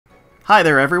Hi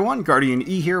there everyone,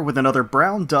 GuardianE here with another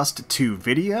Brown Dust 2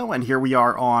 video, and here we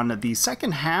are on the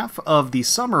second half of the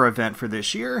summer event for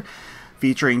this year,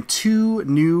 featuring two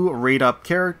new raid-up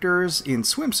characters in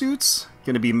swimsuits.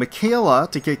 Going to be Michaela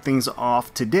to kick things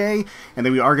off today, and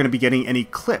then we are going to be getting an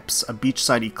Eclipse, a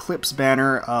Beachside Eclipse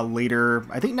banner later,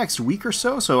 I think next week or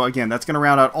so. So again, that's going to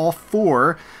round out all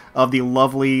four of the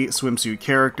lovely swimsuit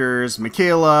characters.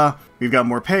 Michaela, we've got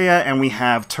Morpeah, and we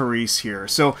have Teresse here.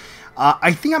 So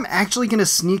I think I'm actually going to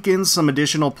sneak in some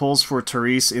additional pulls for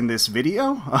Teresse in this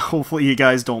video. Hopefully you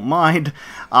guys don't mind.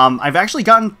 I've actually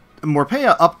gotten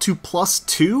Morpeah up to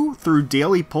 +2 through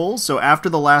daily pulls. So after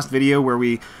the last video where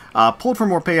we pulled for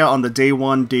Morpeah on the day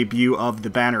one debut of the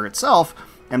banner itself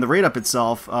and the raid up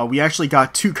itself, we actually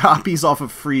got 2 copies off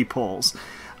of free pulls.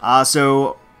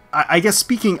 So I guess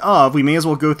speaking of, we may as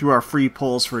well go through our free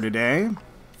pulls for today.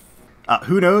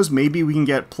 Who knows, maybe we can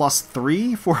get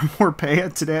 +3 for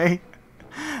Morpeah today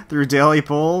through daily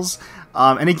pulls.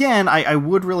 And again, I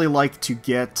would really like to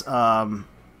get... Alright,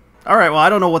 well, I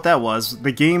don't know what that was.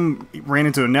 The game ran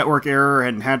into a network error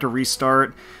and had to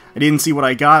restart. I didn't see what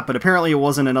I got, but apparently it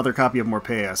wasn't another copy of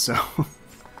Morpeah, so...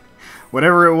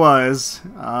 whatever it was,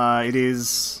 it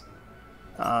is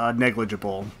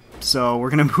negligible. So we're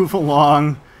going to move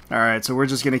along. Alright, so we're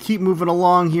just going to keep moving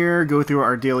along here, go through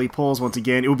our daily polls once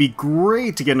again. It would be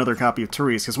great to get another copy of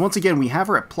Teresse, because once again, we have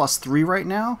her at +3 right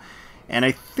now, and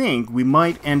I think we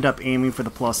might end up aiming for the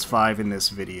 +5 in this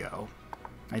video.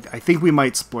 I think we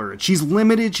might splurge. She's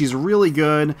limited, she's really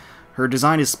good, her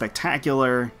design is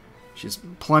spectacular, she's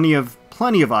plenty of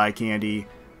eye candy.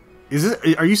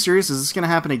 Are you serious? Is this going to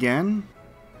happen again?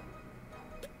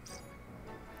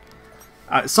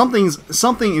 Something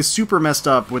is super messed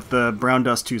up with the Brown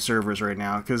Dust 2 servers right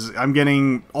now, because I'm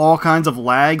getting all kinds of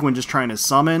lag when just trying to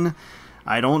summon.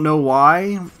 I don't know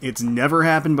why. It's never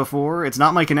happened before. It's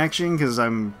not my connection, because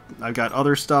I've got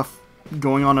other stuff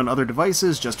going on other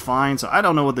devices just fine, so I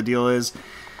don't know what the deal is.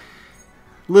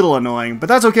 Little annoying, but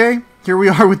that's okay. Here we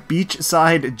are with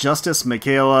Beachside Justice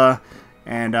Michaela,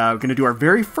 and we're going to do our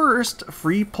very first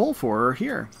free pull for her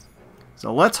here.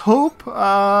 So let's hope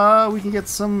we can get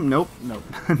some... Nope.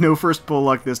 No first pull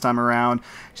luck this time around.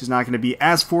 She's not going to be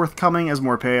as forthcoming as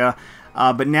Morpeah.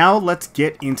 But now let's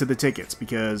get into the tickets,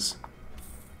 because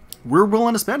we're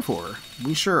willing to spend for her.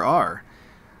 We sure are.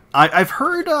 I've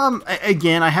heard,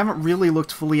 again, I haven't really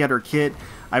looked fully at her kit.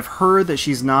 I've heard that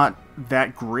she's not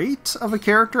that great of a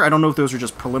character. I don't know if those are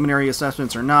just preliminary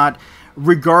assessments or not.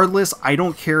 Regardless, I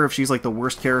don't care if she's like the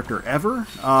worst character ever.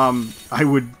 I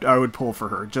would pull for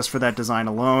her just for that design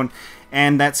alone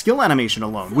and that skill animation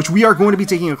alone, which we are going to be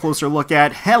taking a closer look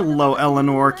at. Hello,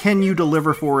 Eleanor. Can you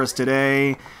deliver for us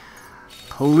today?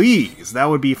 Please, that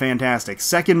would be fantastic.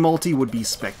 Second multi would be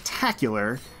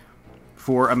spectacular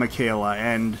for a Michaela,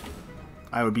 and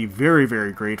I would be very,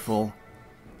 very grateful.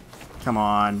 Come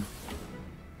on.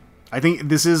 I think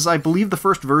this is, I believe, the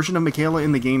first version of Michaela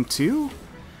in the game too.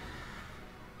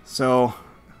 So,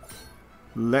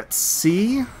 let's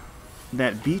see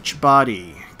that beach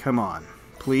body. Come on,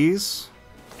 please.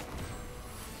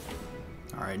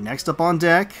 Alright, next up on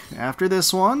deck, after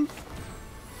this one.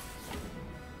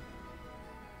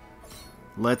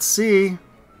 Let's see.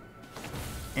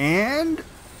 And...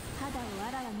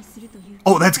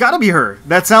 oh, that's gotta be her!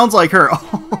 That sounds like her!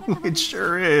 Oh, it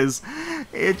sure is.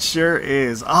 It sure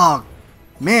is. Oh,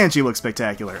 man, she looks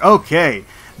spectacular. Okay.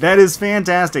 That is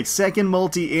fantastic. Second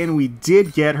multi in, we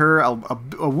did get her a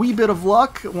wee bit of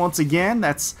luck once again.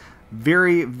 That's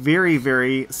very, very,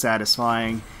 very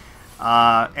satisfying.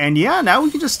 And yeah, now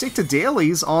we can just stick to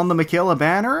dailies on the Michaela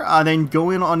banner, then go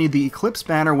in on the Eclipse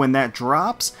banner when that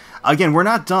drops. Again, we're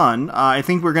not done. I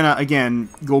think we're gonna, again,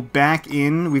 go back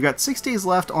in. We've got 6 days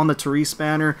left on the Teresse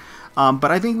banner,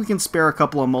 but I think we can spare a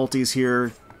couple of multis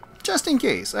here, just in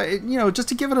case. You know, just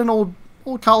to give it an old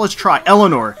college try.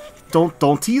 Eleanor.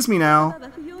 Don't tease me now.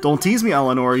 Don't tease me,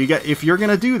 Eleanor. If you're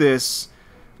gonna do this,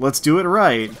 let's do it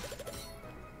right.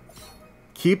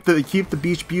 Keep the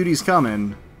beach beauties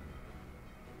coming.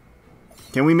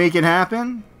 Can we make it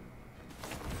happen?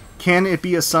 Can it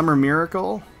be a summer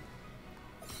miracle?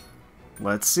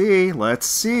 Let's see. Let's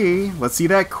see. Let's see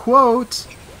that quote.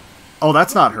 Oh,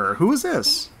 that's not her. Who is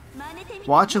this?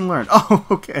 Watch and learn. Oh,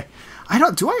 okay.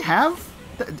 Do I have?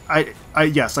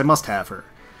 Yes, I must have her.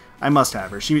 I must have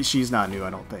her. She's not new,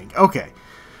 I don't think. Okay.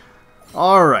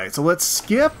 Alright, so let's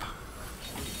skip.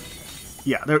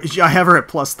 Yeah, I have her at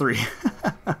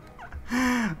 +3.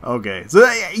 Okay.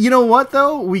 So, you know what,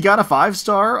 though? We got a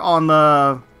 5-star on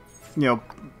the, you know,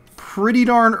 pretty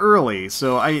darn early.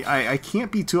 So I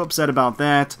can't be too upset about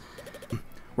that.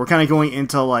 We're kind of going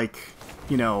into, like,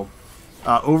 you know,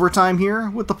 overtime here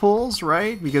with the pulls,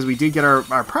 right? Because we did get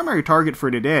our primary target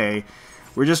for today.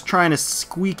 We're just trying to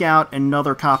squeak out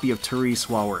another copy of Teresse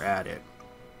while we're at it.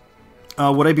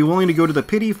 Would I be willing to go to the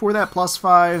pity for that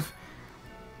 +5?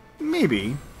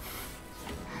 Maybe.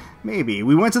 Maybe.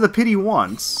 We went to the pity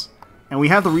once, and we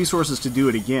have the resources to do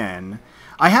it again.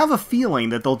 I have a feeling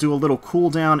that they'll do a little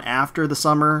cooldown after the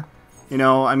summer. You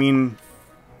know, I mean,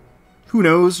 who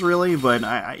knows, really? But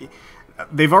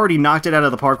they've already knocked it out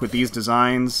of the park with these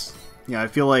designs. Yeah, I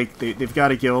feel like they've got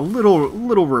to give a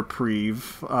little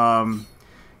reprieve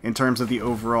in terms of the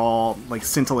overall, like,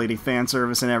 scintillating fan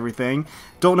service and everything.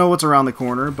 Don't know what's around the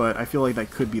corner, but I feel like that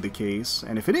could be the case.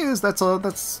 And if it is, that's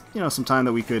you know, some time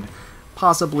that we could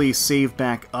possibly save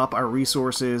back up our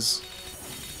resources.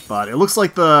 But it looks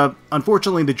like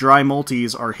unfortunately the dry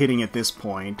multis are hitting at this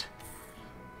point.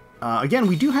 Again,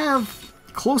 we do have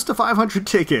close to 500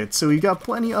 tickets, so we've got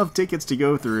plenty of tickets to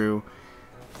go through.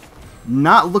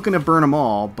 Not looking to burn them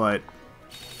all, but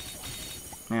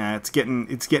yeah, it's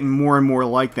getting more and more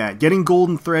like that. Getting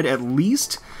golden thread at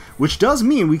least, which does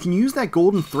mean we can use that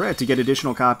golden thread to get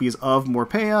additional copies of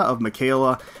Morpeah, of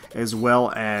Michaela, as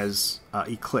well as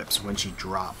Eclipse when she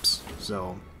drops.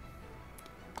 So,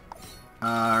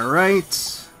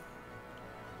 alright.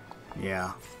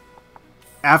 Yeah.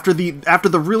 After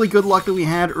the really good luck that we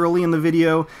had early in the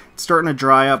video, it's starting to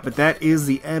dry up, but that is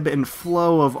the ebb and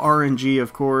flow of RNG,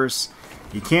 of course.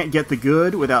 You can't get the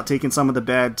good without taking some of the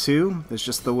bad, too. That's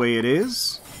just the way it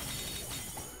is.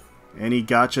 Any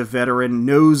gacha veteran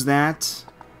knows that.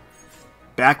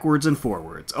 Backwards and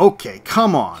forwards. Okay,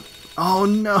 come on. Oh,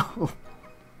 no.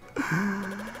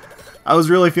 I was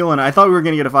really feeling it. I thought we were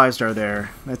going to get a 5-star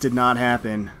there. That did not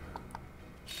happen.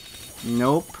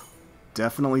 Nope.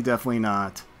 Definitely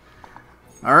not.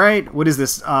 Alright, what is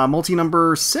this? Multi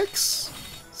number 6?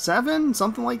 7?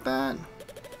 Something like that?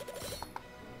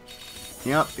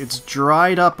 Yep, it's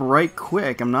dried up right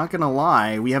quick, I'm not gonna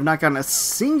lie. We have not gotten a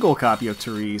single copy of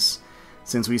Teresse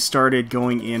since we started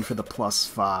going in for the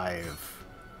 +5.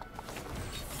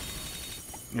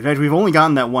 In fact, we've only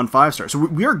gotten that one 5-star. So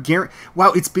we are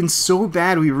wow, it's been so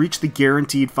bad we reached the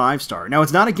guaranteed 5-star. Now,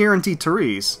 it's not a guaranteed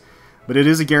Teresse, but it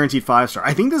is a guaranteed 5-star.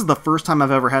 I think this is the first time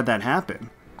I've ever had that happen.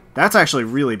 That's actually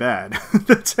really bad.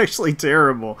 That's actually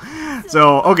terrible.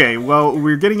 So, okay, well,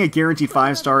 we're getting a guaranteed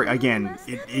 5-star. Again,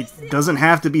 it doesn't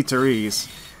have to be Teresse.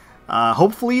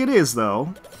 Hopefully it is,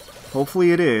 though.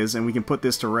 Hopefully it is, and we can put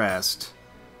this to rest.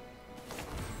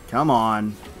 Come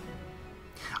on.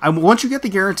 Once you get the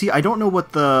guarantee, I don't know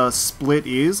what the split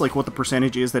is, like what the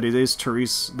percentage is that it is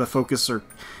Teresse, the focus or,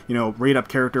 you know, rate-up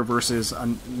character versus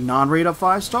a non-rate-up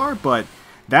 5-star, but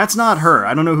that's not her.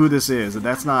 I don't know who this is.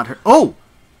 That's not her. Oh!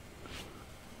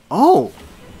 Oh!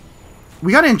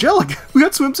 We got Angelica. We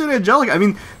got Swimsuit Angelica. I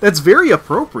mean, that's very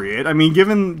appropriate. I mean,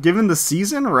 given the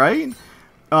season, right?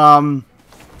 But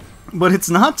it's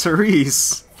not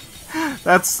Teresse.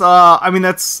 That's, I mean,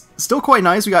 that's still quite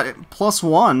nice. We got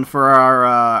 +1 for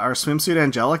our Swimsuit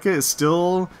Angelica is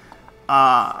still,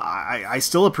 I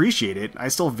still appreciate it. I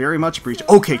still very much appreciate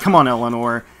it. Okay, come on,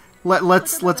 Eleanor.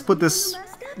 Let's put this,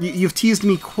 you've teased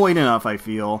me quite enough, I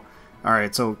feel.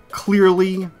 Alright, so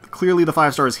clearly the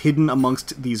 5-star is hidden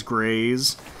amongst these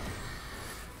grays.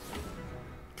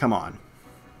 Come on.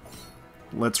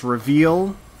 Let's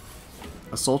reveal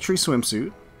a sultry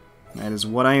swimsuit. That is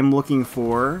what I am looking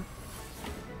for.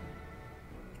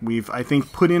 We've, I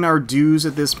think, put in our dues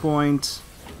at this point.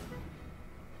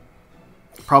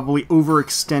 Probably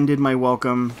overextended my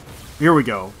welcome. Here we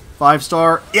go.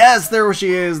 5-star. Yes, there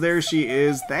she is. There she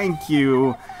is. Thank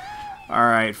you.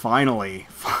 Alright, finally.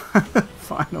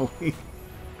 Finally.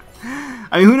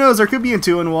 I mean, who knows? There could be a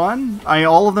 2-in-1.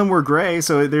 All of them were gray,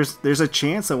 so there's a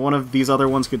chance that one of these other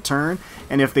ones could turn.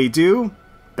 And if they do,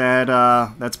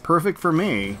 that's perfect for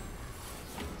me.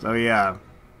 So yeah.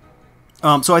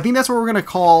 So I think that's what we're gonna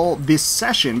call this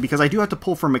session, because I do have to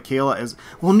pull for Michaela as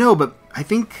well. No, but I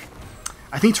think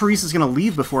Teresse is gonna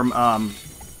leave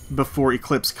before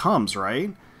Eclipse comes,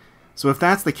 right? So if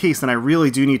that's the case, then I really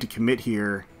do need to commit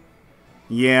here.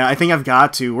 Yeah, I think I've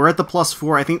got to. We're at the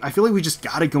 +4. I feel like we just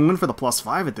gotta go in for the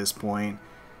 +5 at this point.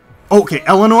 Okay,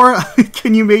 Eleanor,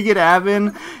 can you make it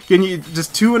happen? Can you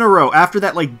just 2 in a row after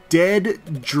that like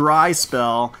dead dry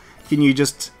spell? Can you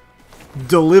just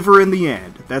deliver in the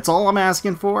end? That's all I'm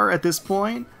asking for at this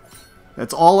point.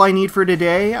 That's all I need for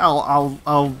today.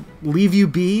 I'll leave you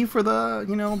be for the,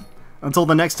 you know, until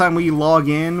the next time we log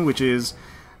in, which is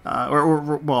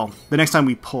well, the next time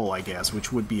we pull, I guess,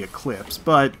 which would be Eclipse.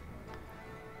 But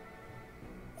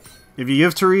if you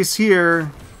give Teresse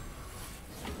here,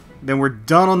 then we're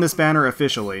done on this banner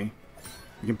officially.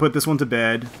 You can put this one to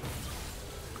bed.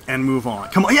 and move on.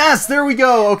 Come on. Yes, there we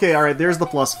go. Okay, all right, there's the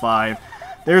 +5.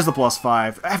 There's the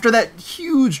 +5. After that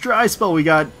huge dry spell, we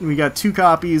got 2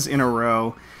 copies in a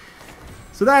row.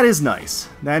 So that is nice.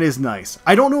 That is nice.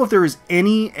 I don't know if there is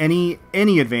any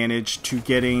advantage to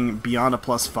getting beyond a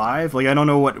 +5. Like, I don't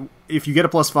know what... If you get a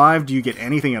 +5, do you get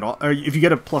anything at all? Or if you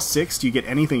get a +6, do you get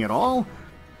anything at all?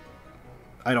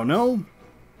 I don't know.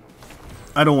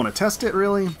 I don't want to test it,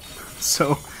 really.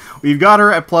 So, we've got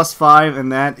her at +5,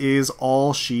 and that is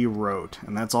all she wrote.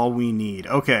 And that's all we need.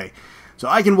 Okay. So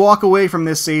I can walk away from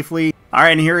this safely.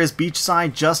 Alright, and here is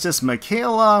Beachside Justice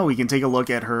Michaela. We can take a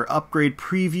look at her upgrade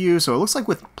preview. So it looks like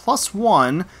with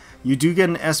 +1, you do get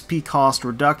an SP cost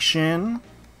reduction.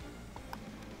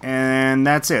 And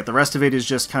that's it. The rest of it is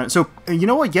just kind of... So, you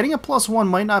know what? Getting a +1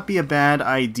 might not be a bad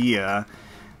idea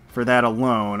for that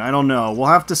alone. I don't know. We'll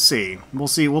have to see. We'll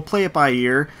see. We'll play it by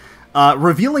ear.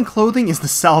 Revealing clothing is the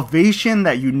salvation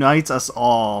that unites us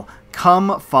all.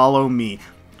 Come follow me.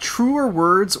 Truer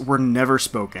words were never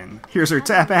spoken. Here's her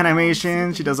tap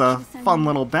animation. She does a fun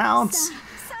little bounce.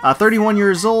 31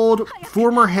 years old,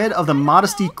 former head of the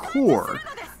Modesty Corps,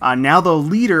 now the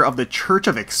leader of the Church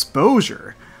of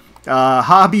Exposure.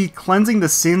 Hobby, cleansing the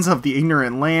sins of the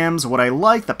ignorant lambs. What I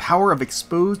like, the power of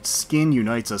exposed skin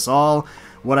unites us all.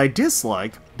 What I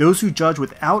dislike, those who judge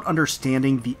without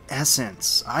understanding the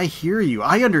essence. I hear you.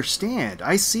 I understand.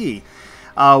 I see.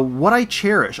 What I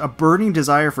cherish, a burning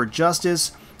desire for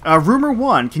justice. Rumor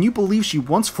 1, can you believe she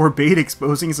once forbade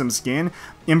exposing some skin?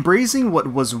 Embracing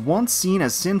what was once seen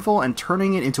as sinful and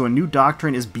turning it into a new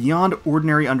doctrine is beyond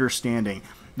ordinary understanding.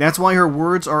 That's why her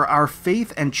words are our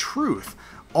faith and truth.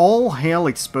 All hail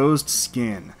exposed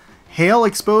skin. Hail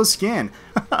exposed skin.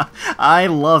 I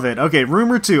love it. Okay,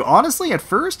 rumor 2. Honestly, at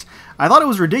first, I thought it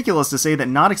was ridiculous to say that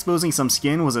not exposing some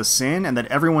skin was a sin and that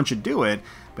everyone should do it.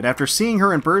 But after seeing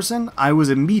her in person, I was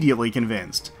immediately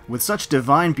convinced. With such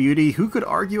divine beauty, who could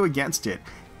argue against it?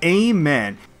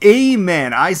 Amen.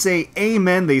 Amen. I say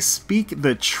amen. They speak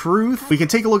the truth. We can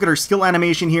take a look at her skill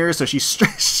animation here. So she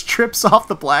strips off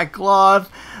the black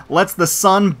cloth, lets the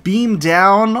sun beam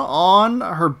down on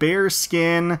her bare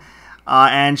skin,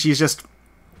 and she's just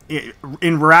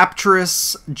in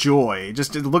rapturous joy.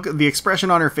 Just look at the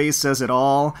expression on her face says it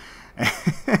all.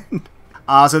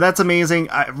 So that's amazing.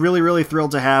 I'm really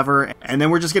thrilled to have her. And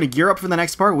then we're just going to gear up for the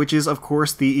next part, which is, of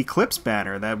course, the Eclipse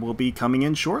banner that will be coming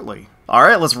in shortly.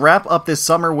 Alright, let's wrap up this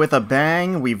summer with a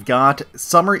bang. We've got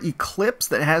Summer Eclipse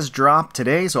that has dropped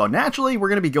today, so naturally we're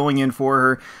going to be going in for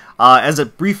her. As a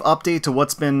brief update to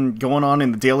what's been going on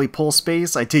in the daily pull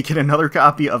space, I did get another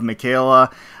copy of Michaela.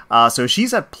 So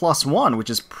she's at +1, which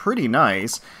is pretty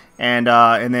nice. And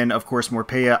then, of course,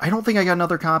 Morpeah. I don't think I got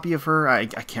another copy of her. I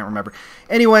can't remember.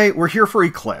 Anyway, we're here for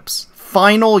Eclipse.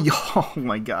 Final... Oh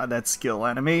my god, that skill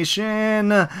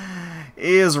animation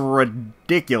is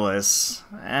ridiculous.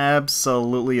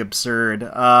 Absolutely absurd.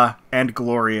 And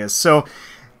glorious. So,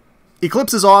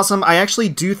 Eclipse is awesome. I actually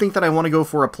do think that I want to go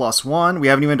for a +1. We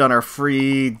haven't even done our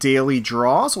free daily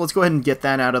draw, so let's go ahead and get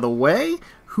that out of the way.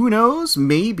 Who knows?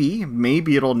 Maybe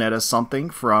it'll net us something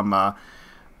from...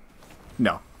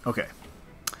 No. Okay.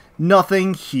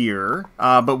 Nothing here,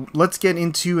 but let's get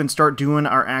into and start doing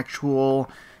our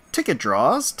actual ticket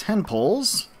draws, 10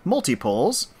 pulls,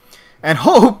 multi-pulls, and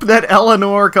hope that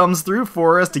Eleanor comes through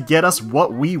for us to get us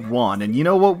what we want. And you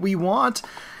know what we want?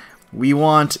 We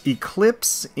want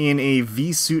Eclipse in a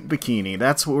V-suit bikini.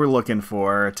 That's what we're looking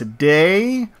for.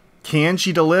 Today, can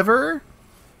she deliver?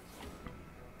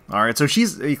 Alright, so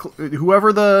she's...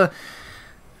 Whoever the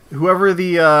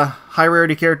high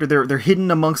rarity character, they're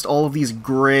hidden amongst all of these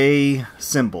gray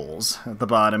symbols at the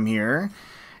bottom here.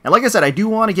 And like I said, I do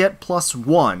want to get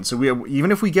 +1. So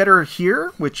even if we get her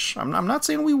here, which I'm not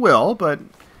saying we will, but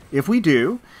if we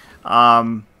do,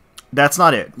 that's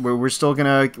not it. We're still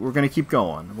gonna keep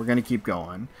going. We're gonna keep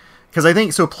going because I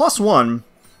think so. +1,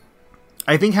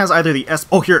 I think has either the S.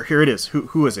 Oh, here it is.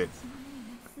 Who is it?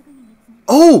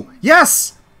 Oh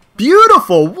yes,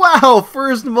 beautiful! Wow,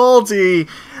 first multi.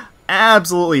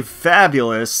 Absolutely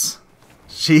fabulous.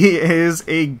 She is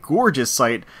a gorgeous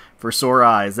sight for sore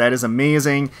eyes. That is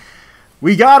amazing.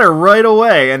 We got her right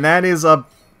away, and that is a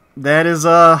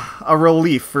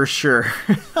relief for sure.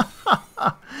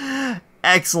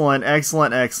 Excellent.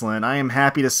 I am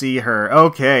happy to see her.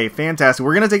 Okay, fantastic.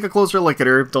 We're gonna take a closer look at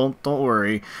her. Don't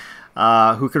worry.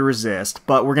 Who could resist?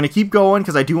 But we're gonna keep going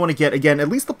because I do want to get again at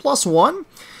least the +1.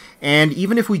 And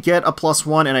even if we get a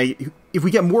 +1, and if we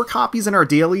get more copies in our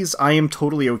dailies, I am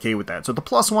totally okay with that. So the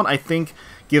 +1, I think,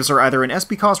 gives her either an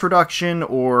SP cost reduction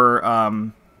or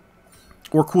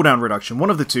cooldown reduction.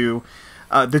 One of the two.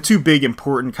 The two big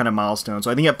important kind of milestones.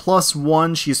 So I think at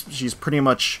 +1, she's pretty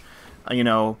much, you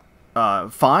know,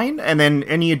 fine, and then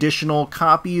any additional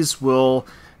copies will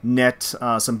net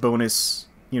some bonus,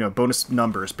 bonus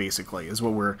numbers. Basically, is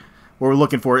what we're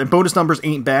looking for. And bonus numbers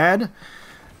ain't bad,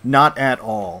 not at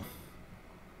all.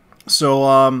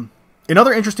 So,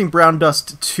 another interesting Brown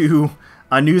Dust 2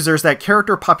 news. There's that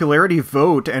character popularity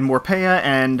vote, and Morpeah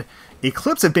and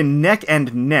Eclipse have been neck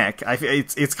and neck.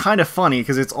 It's kind of funny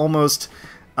because it's almost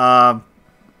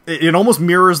it almost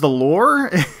mirrors the lore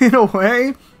in a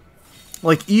way.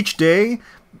 Like each day,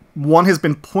 one has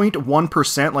been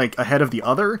 0.1% like ahead of the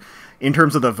other in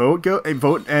terms of the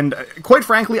vote, and quite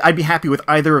frankly, I'd be happy with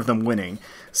either of them winning.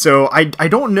 So I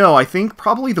don't know. I think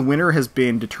probably the winner has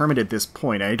been determined at this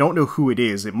point. I don't know who it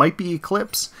is. It might be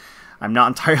Eclipse. I'm not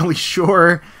entirely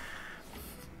sure.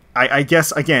 I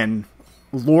guess, again,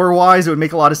 lore-wise, it would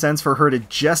make a lot of sense for her to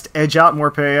just edge out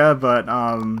Morpeah,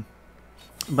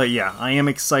 but yeah, I am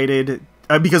excited.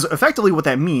 Because effectively what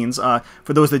that means,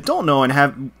 for those that don't know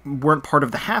and weren't part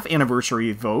of the half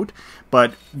anniversary vote,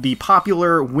 but the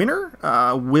popular winner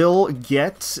will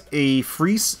get a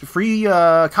free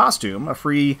costume, a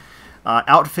free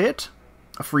outfit,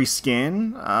 a free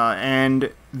skin,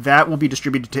 and that will be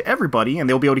distributed to everybody, and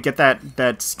they'll be able to get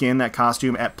that skin, that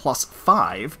costume at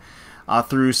 +5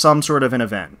 through some sort of an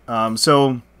event.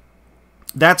 So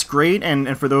that's great,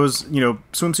 and for those,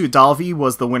 Swimsuit Dalvi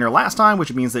was the winner last time,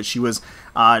 which means that she was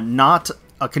not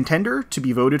a contender to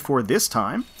be voted for this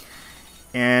time.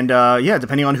 And yeah,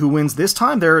 depending on who wins this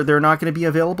time, they're not going to be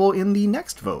available in the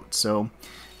next vote. So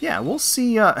yeah, we'll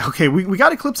see. Okay, we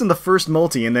got Eclipse in the first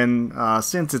multi, and then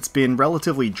since it's been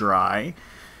relatively dry,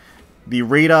 the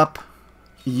rate up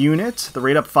unit, the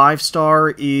rate up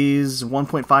 5-star is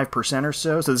 1.5% or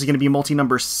so. So this is going to be multi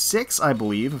number 6, I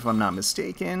believe, if I'm not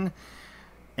mistaken.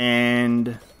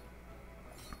 And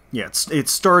yeah, it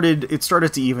started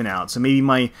to even out. So maybe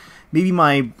my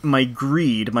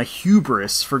greed, my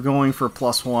hubris for going for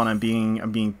 +1,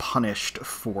 I'm being punished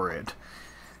for it.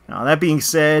 Now, that being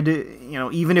said,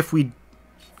 even if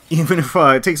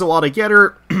it takes a while to get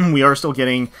her, we are still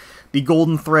getting the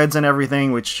golden threads and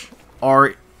everything, which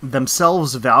are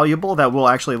themselves valuable. That will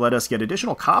actually let us get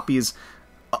additional copies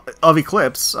of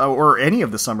Eclipse or any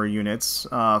of the summer units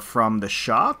from the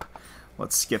shop.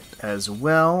 Let's skip as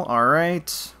well. All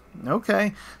right.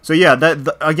 Okay. So yeah,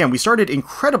 again, we started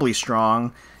incredibly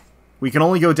strong. We can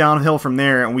only go downhill from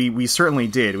there, and we certainly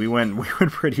did. We went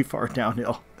pretty far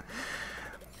downhill.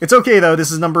 It's okay though.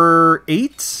 This is number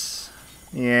 8.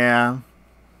 Yeah.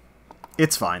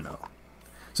 It's fine though.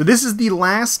 So this is the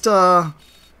last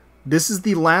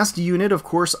unit, of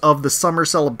course, of the summer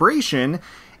celebration,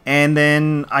 and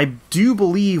then I do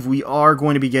believe we are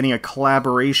going to be getting a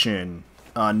collaboration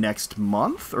next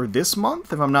month, or this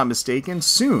month, if I'm not mistaken.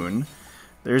 Soon.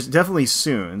 There's definitely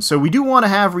soon. So we do want to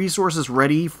have resources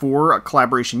ready for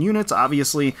collaboration units.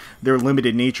 Obviously, they're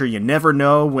limited nature. You never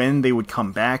know when they would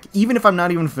come back. Even if I'm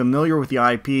not even familiar with the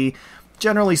IP,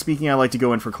 generally speaking, I like to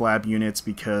go in for collab units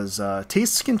because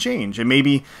tastes can change. And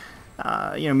maybe,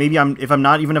 maybe if I'm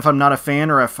not a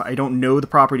fan, or if I don't know the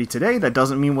property today, that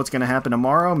doesn't mean what's going to happen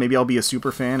tomorrow. Maybe I'll be a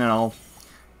super fan and I'll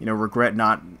regret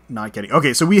not getting.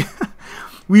 Okay, so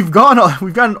we've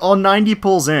gotten all 90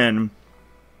 pulls in,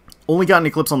 only gotten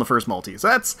Eclipse on the first multi. So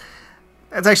that's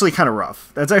actually kind of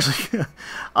rough. That's actually,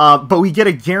 but we get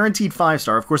a guaranteed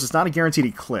 5-star. Of course, it's not a guaranteed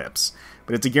Eclipse,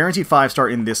 but it's a guaranteed 5-star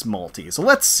in this multi. So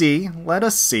let's see. Let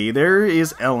us see. There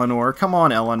is Eleanor. Come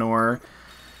on, Eleanor.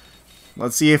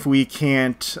 Let's see if we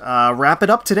can't wrap it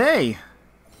up today.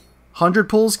 100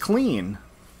 pulls clean.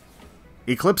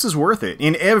 Eclipse is worth it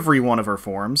in every one of her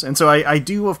forms. And so I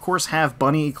do, of course, have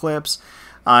Bunny Eclipse.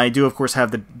 I do, of course,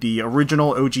 have the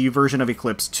original OG version of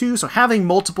Eclipse 2. So having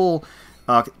multiple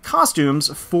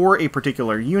costumes for a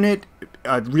particular unit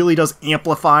really does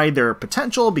amplify their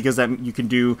potential, because that you can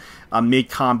do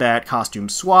mid-combat costume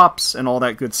swaps and all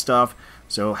that good stuff.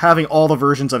 So having all the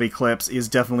versions of Eclipse is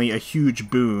definitely a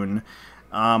huge boon.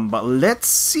 But let's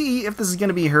see if this is going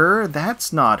to be her.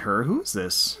 That's not her. Who's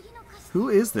this? Who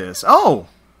is this? Oh!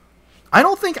 I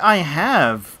don't think I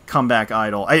have Comeback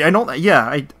Idol. I don't...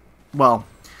 Yeah, well,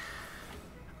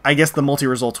 I guess the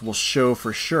multi-results will show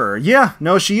for sure. Yeah,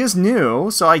 no, she is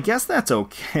new, so I guess that's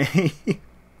okay.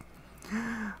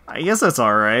 I guess that's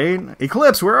alright.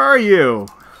 Eclipse, where are you?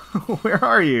 Where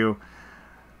are you?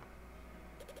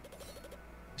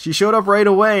 She showed up right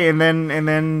away, and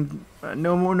then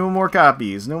no more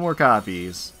copies. No more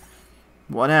copies.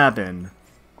 What happened?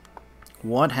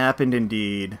 What happened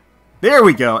indeed? There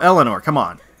we go, Eleanor, come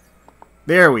on.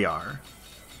 There we are.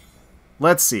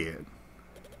 Let's see it.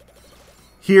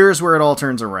 Here's where it all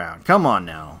turns around. Come on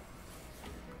now.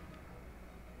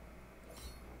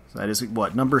 So that is,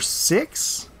 what, number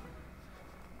 6?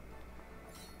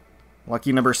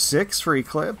 Lucky number 6 for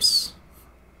Eclipse.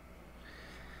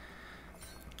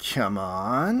 Come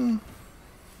on.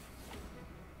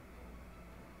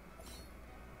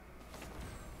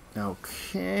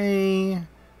 Okay.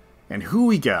 And who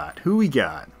we got? Who we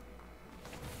got?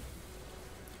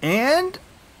 And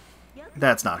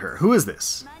that's not her. Who is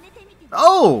this?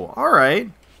 Oh, alright.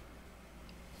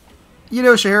 You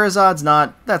know, Scheherazade's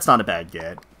that's not a bad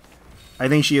get. I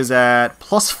think she is at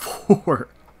 +4.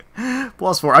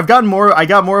 +4. I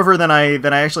got more of her than I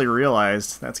actually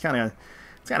realized. That's kind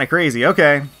of crazy.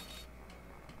 Okay.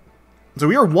 So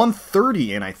we are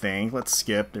 130 in, I think. Let's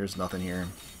skip. There's nothing here.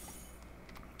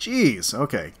 Jeez.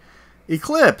 Okay.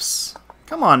 Eclipse.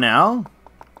 Come on now.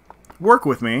 Work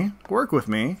with me. Work with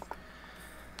me.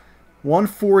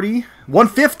 140.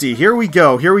 150. Here we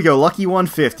go. Here we go. Lucky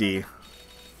 150.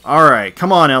 Alright.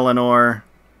 Come on, Eleanor.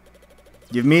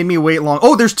 You've made me wait long.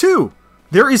 Oh, there's 2!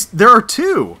 There are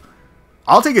 2!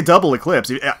 I'll take a double Eclipse.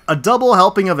 A double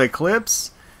helping of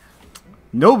Eclipse?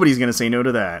 Nobody's going to say no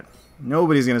to that.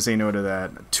 Nobody's going to say no to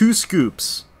that. 2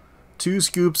 scoops. 2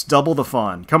 scoops, double the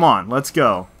fun. Come on, let's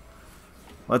go.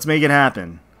 Let's make it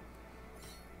happen.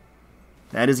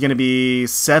 That is going to be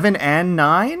 7 and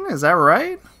 9? Is that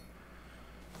right?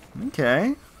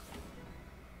 Okay.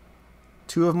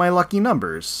 2 of my lucky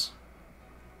numbers.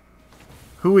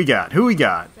 Who we got? Who we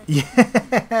got?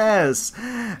 Yes!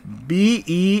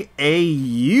 Beautiful.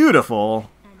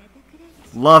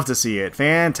 Love to see it.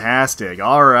 Fantastic.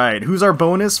 Alright. Who's our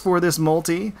bonus for this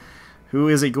multi? Who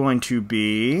is it going to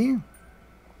be?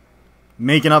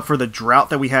 Making up for the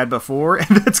drought that we had before. And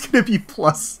that's going to be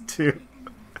 +2.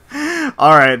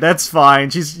 Alright, that's fine.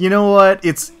 She's, you know what?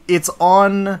 It's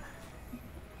on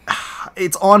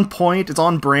point. It's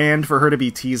on brand for her to be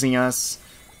teasing us.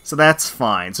 So that's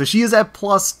fine. So she is at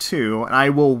 +2, and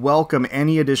I will welcome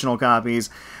any additional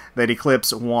copies that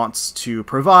Eclipse wants to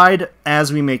provide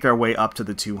as we make our way up to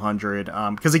the 200.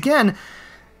 Because again,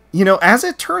 you know, as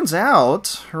it turns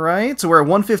out, right? So we're at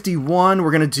 151.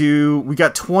 We're gonna we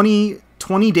got 20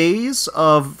 days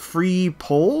of free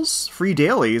polls, free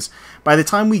dailies. By the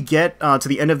time we get to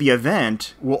the end of the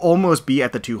event, we'll almost be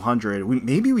at the 200.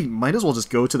 Maybe we might as well just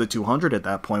go to the 200 at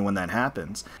that point when that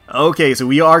happens. Okay, so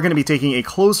we are going to be taking a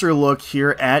closer look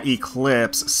here at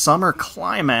Eclipse Summer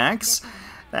Climax.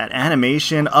 That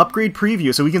animation upgrade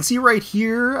preview. So we can see right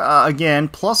here, again,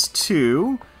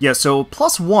 +2. Yeah, so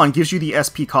 +1 gives you the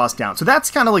SP cost down. So that's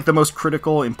kind of like the most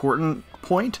critical, important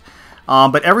point.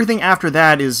 But everything after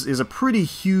that is a pretty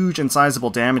huge and sizable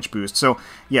damage boost. So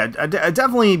yeah,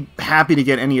 definitely happy to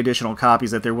get any additional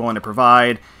copies that they're willing to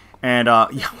provide. And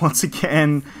yeah, once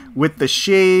again, with the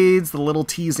shades, the little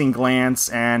teasing glance,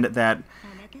 and that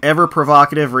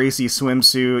ever-provocative racy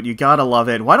swimsuit, you gotta love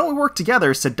it. Why don't we work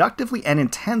together seductively and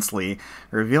intensely,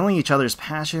 revealing each other's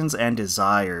passions and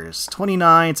desires?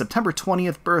 29, September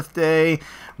 20th birthday.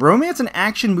 Romance and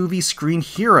action movie screen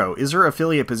hero. Is her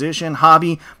affiliate position?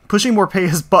 Hobby, pushing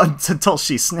Morpeah's buttons until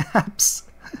she snaps.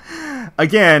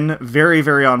 Again, very,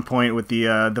 very on point with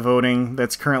the voting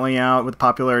that's currently out with the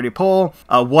popularity poll.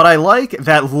 What I like,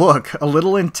 that look. A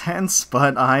little intense,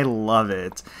 but I love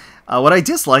it. What I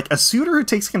dislike, a suitor who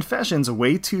takes confessions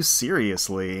way too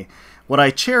seriously. What I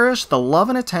cherish, the love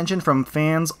and attention from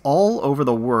fans all over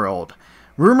the world.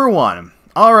 Rumor 1.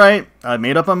 Alright, I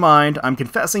made up my mind. I'm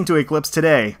confessing to Eclipse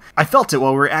today. I felt it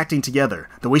while we were acting together.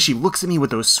 The way she looks at me with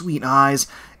those sweet eyes.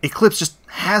 Eclipse just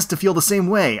has to feel the same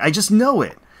way. I just know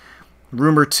it.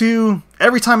 Rumor 2.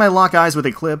 Every time I lock eyes with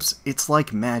Eclipse, it's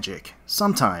like magic.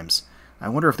 Sometimes. I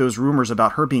wonder if those rumors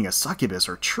about her being a succubus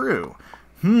are true.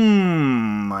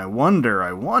 I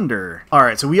wonder.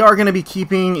 Alright, so we are going to be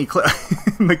keeping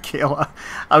Michaela.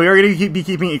 We are going to be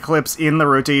keeping Eclipse in the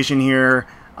rotation here,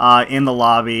 in the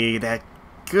lobby. That,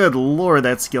 good lord,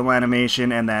 that skill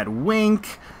animation and that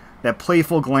wink, that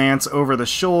playful glance over the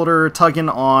shoulder, tugging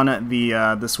on the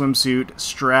swimsuit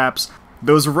straps.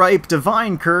 Those ripe,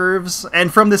 divine curves.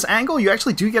 And from this angle, you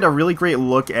actually do get a really great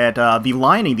look at the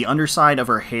lining, the underside of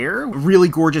her hair. Really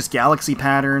gorgeous galaxy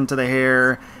pattern to the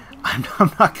hair. I'm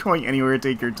not going anywhere,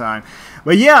 take your time.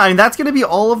 But yeah, I mean, that's going to be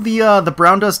all of the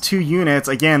Brown Dust 2 units.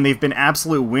 Again, they've been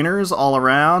absolute winners all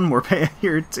around. Morpeah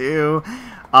here too.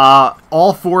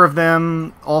 All four of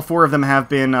them have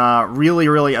been really,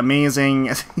 really amazing,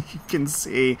 as you can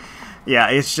see. Yeah,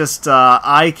 it's just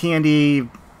eye candy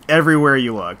everywhere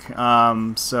you look.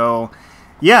 So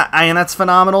yeah, I mean, that's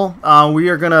phenomenal. We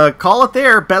are going to call it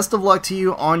there. Best of luck to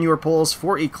you on your polls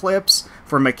for Eclipse,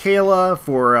 for Michaela,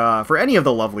 for any of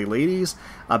the lovely ladies.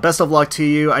 Best of luck to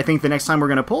you. I think the next time we're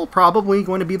going to pull, probably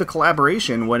going to be the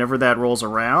collaboration whenever that rolls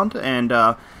around. And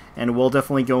and we'll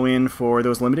definitely go in for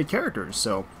those limited characters.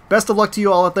 So best of luck to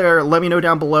you all out there. Let me know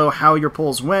down below how your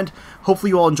pulls went.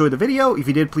 Hopefully you all enjoyed the video. If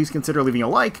you did, please consider leaving a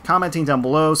like, commenting down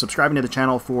below, subscribing to the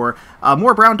channel for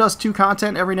more Brown Dust 2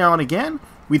 content every now and again.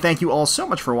 We thank you all so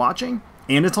much for watching,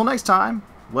 and until next time,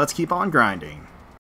 let's keep on grinding.